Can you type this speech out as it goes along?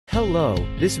Hello,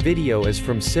 this video is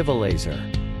from system.Laser.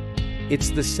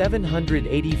 It's the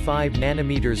 785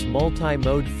 nanometers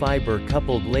multi-mode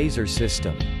fiber-coupled laser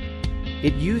system.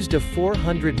 It used a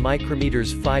 400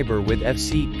 micrometers fiber with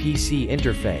FC-PC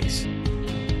interface.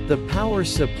 The power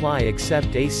supply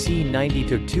accept AC 90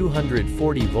 to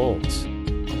 240 volts.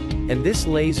 And this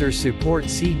laser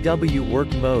supports CW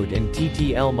work mode and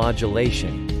TTL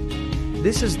modulation.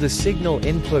 This is the signal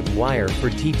input wire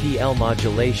for TTL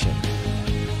modulation.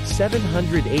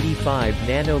 785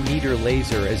 nanometer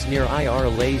laser is near IR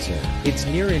laser. It's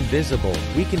near invisible,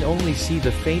 we can only see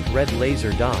the faint red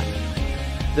laser dot.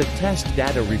 The test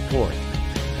data report.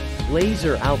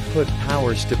 Laser output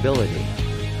power stability.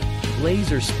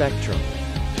 Laser spectrum.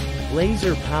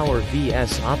 Laser power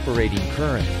vs operating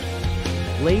current.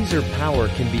 Laser power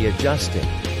can be adjusted.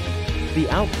 The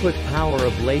output power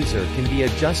of laser can be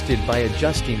adjusted by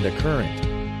adjusting the current.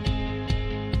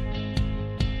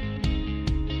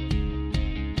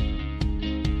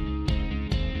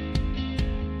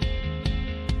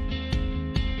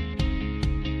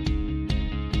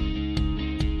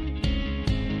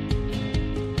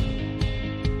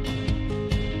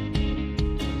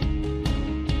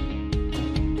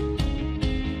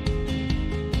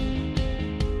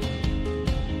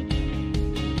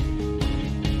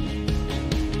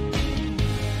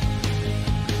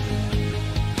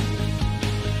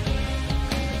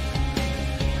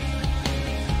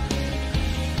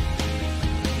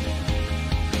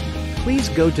 Please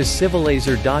go to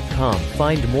system.Laser.com,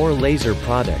 find more laser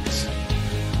products.